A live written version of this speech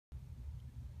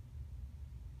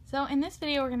So in this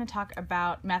video, we're going to talk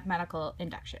about mathematical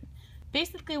induction.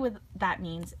 Basically what that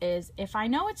means is if I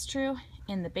know it's true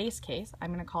in the base case, I'm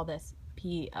going to call this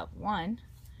P of 1,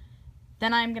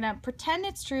 then I'm going to pretend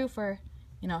it's true for,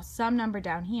 some number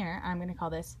down here. I'm going to call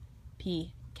this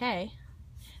PK.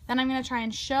 Then I'm going to try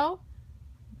and show,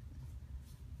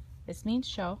 this means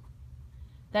show,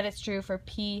 that it's true for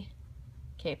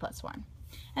PK plus 1.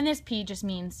 And this P just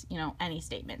means, any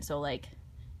statement. So like,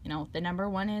 the number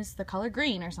 1 is the color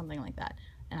green or something like that.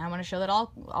 And I want to show that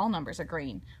all numbers are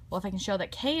green. Well, if I can show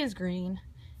that K is green,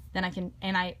 then I can,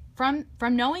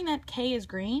 from knowing that K is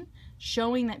green,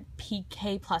 showing that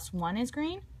PK plus 1 is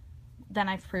green, then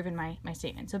I've proven my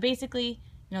statement. So basically,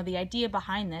 the idea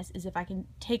behind this is if I can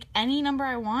take any number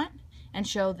I want and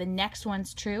show the next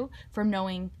one's true from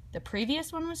knowing the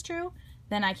previous one was true,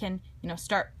 then I can,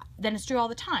 then it's true all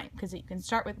the time, because you can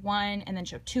start with 1 and then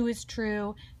show 2 is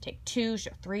true, take 2,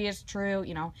 show 3 is true,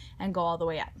 and go all the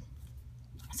way up.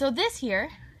 So this here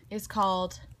is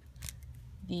called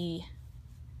the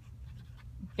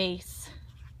base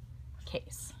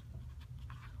case,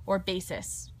 or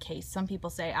basis case. Some people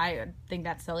say, I think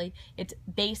that's silly. It's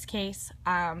base case.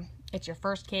 It's your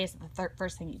first case, the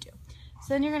first thing you do.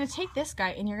 So then you're going to take this guy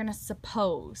and you're going to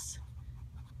suppose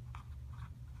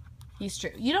he's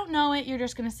true. You don't know it. You're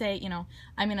just going to say,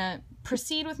 I'm going to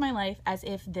proceed with my life as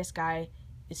if this guy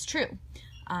is true.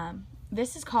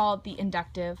 This is called the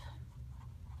inductive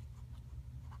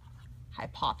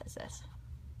hypothesis.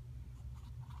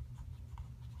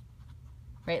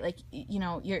 Right? Like,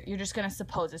 you're just going to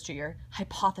suppose it's true. You're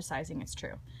hypothesizing it's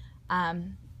true.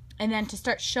 And then to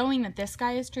start showing that this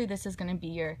guy is true, this is going to be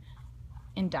your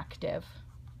inductive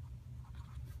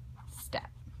step.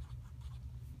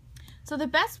 So the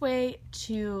best way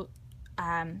to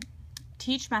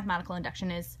teach mathematical induction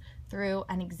is through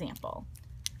an example.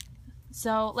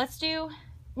 So let's do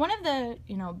one of the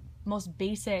most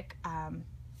basic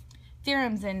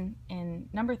theorems in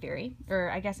number theory,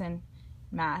 or I guess in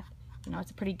math.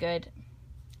 It's a pretty good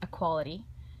equality,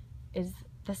 is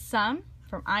the sum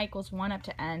from I equals 1 up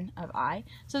to n of I.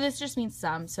 So this just means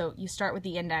sum. So you start with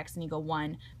the index and you go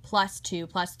 1 plus 2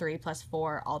 plus 3 plus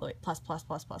 4 all the way plus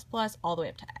all the way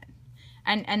up to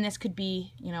n. And this could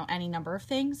be, any number of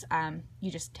things. You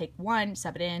just take 1,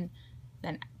 sub it in,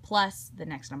 then plus the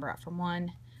next number up from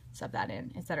 1, sub that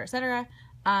in, etc., etc.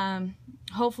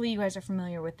 Hopefully you guys are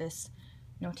familiar with this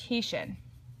notation.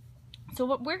 So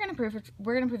what we're going to prove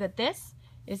that this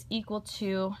is equal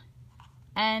to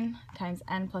n times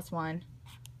n plus 1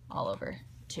 all over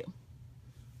 2.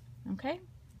 Okay?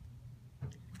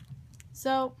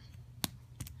 So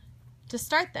to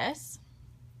start this,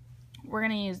 we're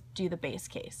going to do the base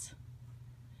case.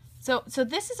 So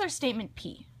this is our statement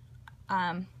P.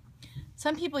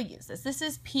 Some people use this. This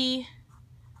is P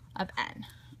of n.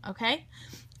 Okay?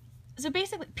 So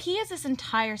basically, P is this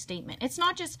entire statement. It's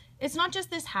not just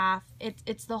this half.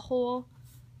 It's the whole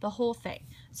thing.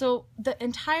 So the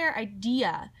entire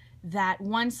idea that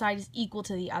one side is equal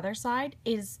to the other side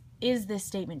is this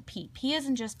statement P. P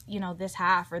isn't just this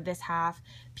half or this half.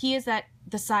 P is that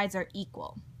the sides are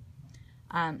equal.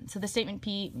 So the statement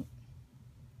P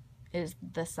is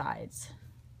the sides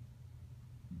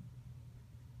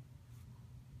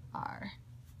are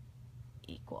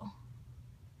equal.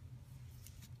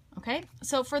 Okay,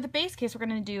 so for the base case, we're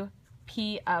going to do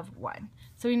P of 1.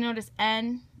 So we notice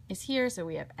n is here, so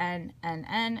we have n, n,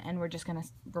 n, and we're just going to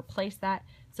replace that.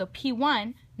 So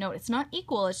P1, note it's not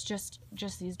equal, it's just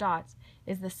these dots,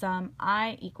 is the sum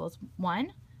I equals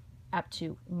 1 up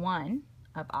to 1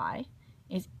 of I,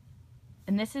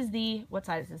 and this is the, what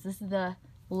side is this? This is the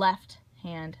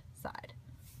left-hand side.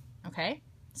 Okay,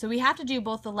 so we have to do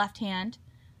both the left hand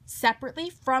separately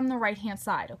from the right-hand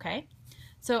side, okay?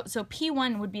 So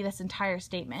P1 would be this entire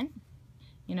statement,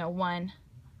 1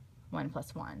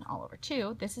 plus 1 all over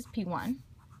 2. This is P1,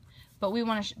 but we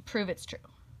want to prove it's true.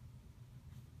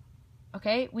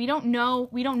 Okay, we don't know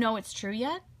it's true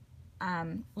yet.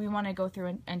 We want to go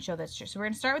through and show that it's true. So we're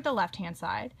going to start with the left-hand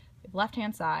side. The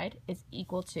left-hand side is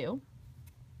equal to,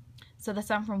 so the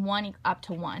sum from 1 up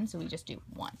to 1, so we just do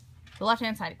 1. The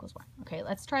left-hand side equals 1. Okay,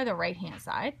 let's try the right-hand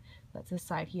side. That's this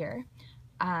side here.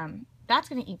 That's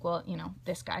going to equal,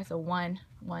 this guy. So 1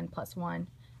 plus 1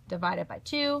 divided by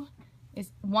 2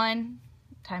 is 1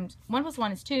 times 1 plus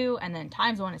 1 is 2, and then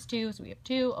times 1 is 2, so we have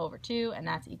 2 over 2, and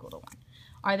that's equal to 1.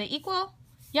 Are they equal?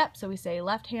 Yep, so we say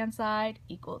left-hand side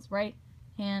equals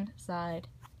right-hand side,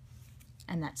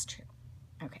 and that's true.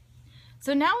 Okay,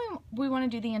 so now we want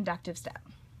to do the inductive step,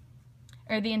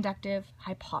 or the inductive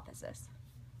hypothesis.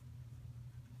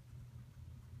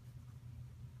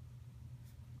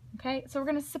 Okay, so we're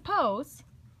going to suppose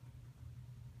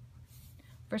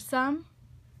for some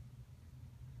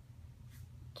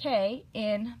k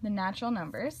in the natural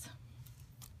numbers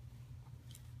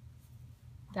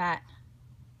that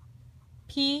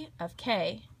P of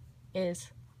k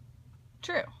is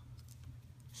true.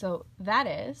 So that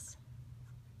is,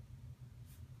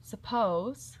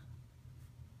 suppose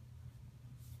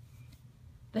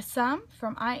the sum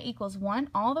from I equals 1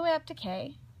 all the way up to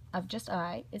k of just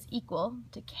I is equal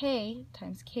to k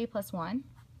times k plus 1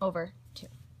 over 2.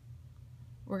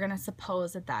 We're going to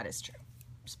suppose that that is true.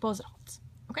 Suppose it holds.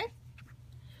 Okay?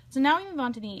 So now we move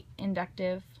on to the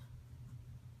inductive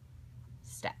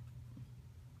step.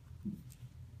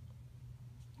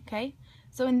 Okay?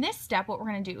 So in this step, what we're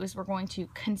going to do is we're going to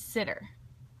consider.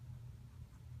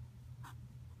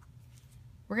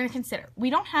 We're going to consider. We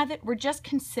don't have it. We're just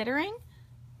considering.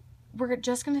 We're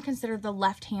just going to consider the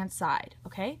left-hand side,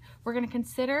 okay? We're going to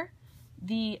consider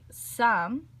the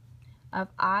sum of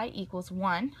I equals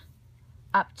 1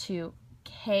 up to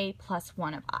k plus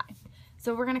 1 of I.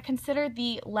 So we're going to consider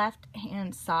the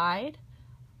left-hand side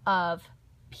of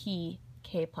p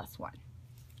k plus 1.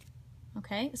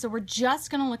 Okay, so we're just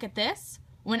going to look at this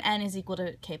when n is equal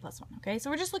to k plus 1. Okay, so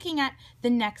we're just looking at the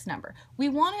next number. We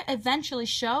want to eventually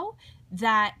show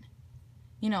that,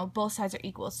 you know, both sides are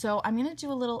equal. So I'm going to do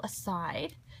a little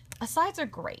aside. Asides are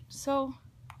great. So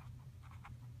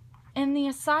in the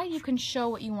aside, you can show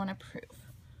what you want to prove.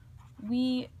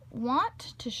 We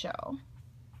want to show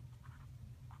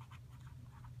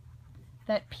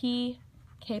that p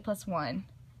k plus 1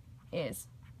 is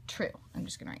true. I'm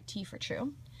just going to write t for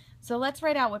true. So let's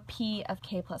write out what p of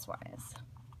k plus 1 is.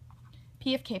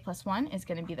 P of k plus 1 is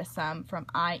going to be the sum from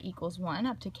I equals 1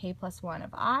 up to k plus 1 of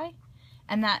I.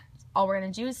 And that, all we're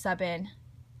going to do is sub in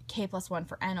k plus 1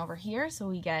 for n over here. So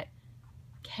we get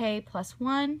k plus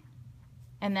 1,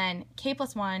 and then k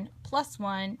plus 1 plus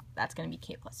 1, that's going to be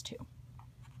k plus 2.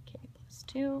 K plus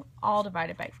 2, all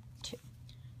divided by 2.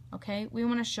 Okay, we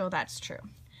want to show that's true.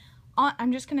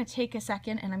 I'm just going to take a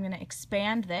second and I'm going to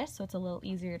expand this so it's a little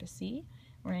easier to see.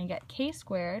 We're going to get k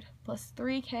squared plus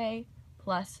 3k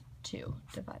plus 2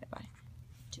 divided by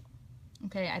 2.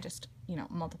 Okay, I just, you know,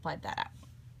 multiplied that out.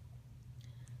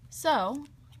 So,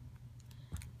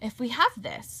 if we have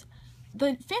this,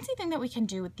 the fancy thing that we can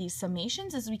do with these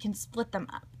summations is we can split them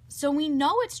up. So we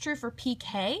know it's true for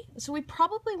pk, so we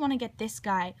probably want to get this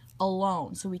guy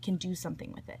alone so we can do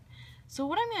something with it. So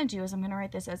what I'm going to do is I'm going to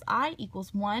write this as I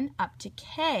equals 1 up to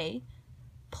k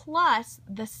plus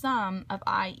the sum of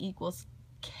I equals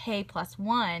k plus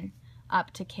 1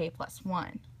 up to k plus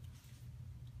 1.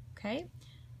 Okay?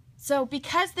 So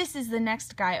because this is the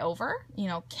next guy over, you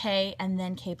know, k and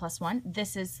then k plus 1,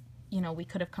 this is, you know, we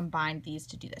could have combined these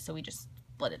to do this, so we just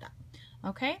split it up.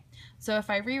 Okay? So if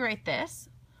I rewrite this,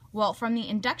 well, from the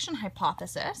induction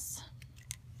hypothesis,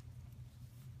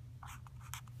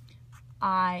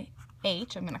 I'm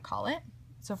going to call it,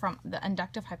 so from the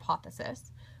inductive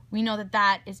hypothesis, we know that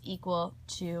that is equal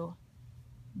to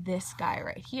this guy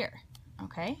right here,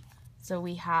 okay? So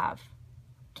we have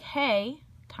k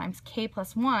times k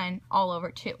plus 1 all over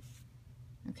 2,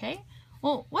 okay?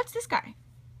 Well, what's this guy?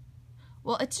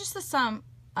 Well, it's just the sum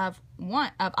of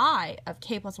I of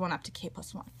k plus 1 up to k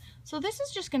plus 1. So this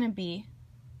is just going to be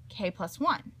k plus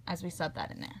 1 as we sub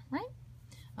that in there, right?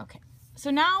 Okay, so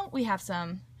now we have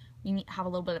a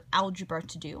little bit of algebra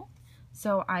to do.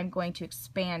 So I'm going to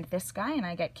expand this guy and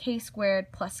I get k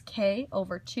squared plus k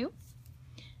over 2.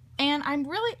 And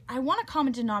I want a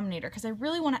common denominator because I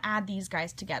really want to add these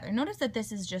guys together. Notice that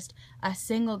this is just a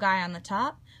single guy on the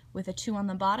top with a 2 on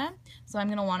the bottom. So I'm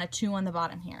going to want a 2 on the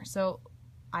bottom here. So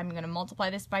I'm going to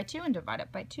multiply this by 2 and divide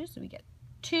it by 2. So we get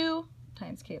 2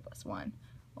 times k plus 1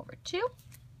 over 2.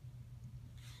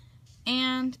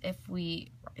 And if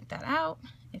we write that out,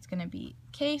 it's going to be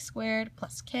k squared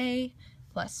plus k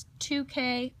plus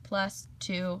 2k plus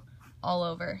 2 all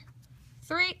over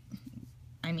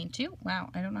 2. Wow,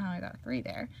 I don't know how I got a 3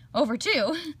 there. Over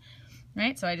 2,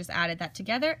 right? So I just added that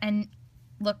together, and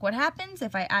look what happens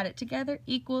if I add it together,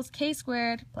 equals k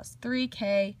squared plus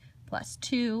 3k plus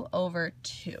 2 over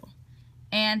 2.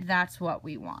 And that's what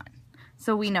we want.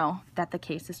 So we know that the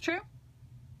case is true.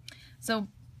 So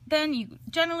then you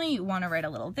want to write a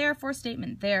little therefore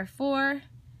statement. Therefore,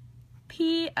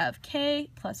 p of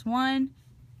k plus 1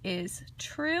 is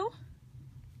true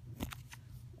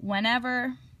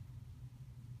whenever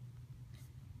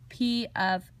p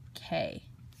of k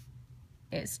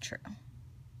is true.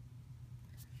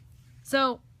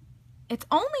 So it's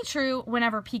only true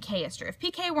whenever pk is true. If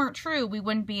pk weren't true, we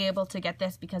wouldn't be able to get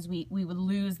this because we would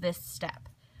lose this step.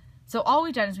 So all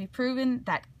we've done is we've proven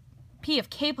that p of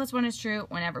k plus 1 is true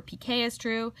whenever pk is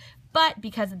true, but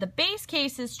because the base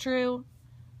case is true,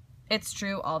 it's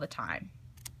true all the time.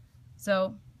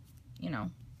 So, you know,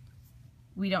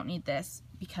 we don't need this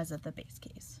because of the base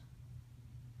case.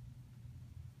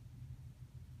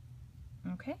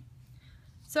 Okay,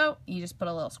 so you just put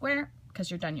a little square because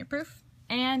you're done your proof,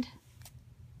 and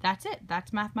that's it.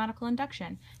 That's mathematical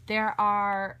induction. There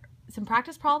are some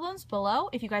practice problems below.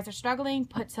 If you guys are struggling,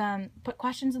 put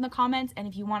questions in the comments, and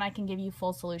if you want, I can give you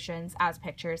full solutions as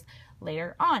pictures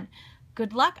later on.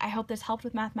 Good luck. I hope this helped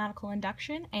with mathematical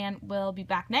induction, and we'll be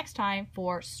back next time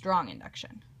for strong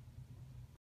induction.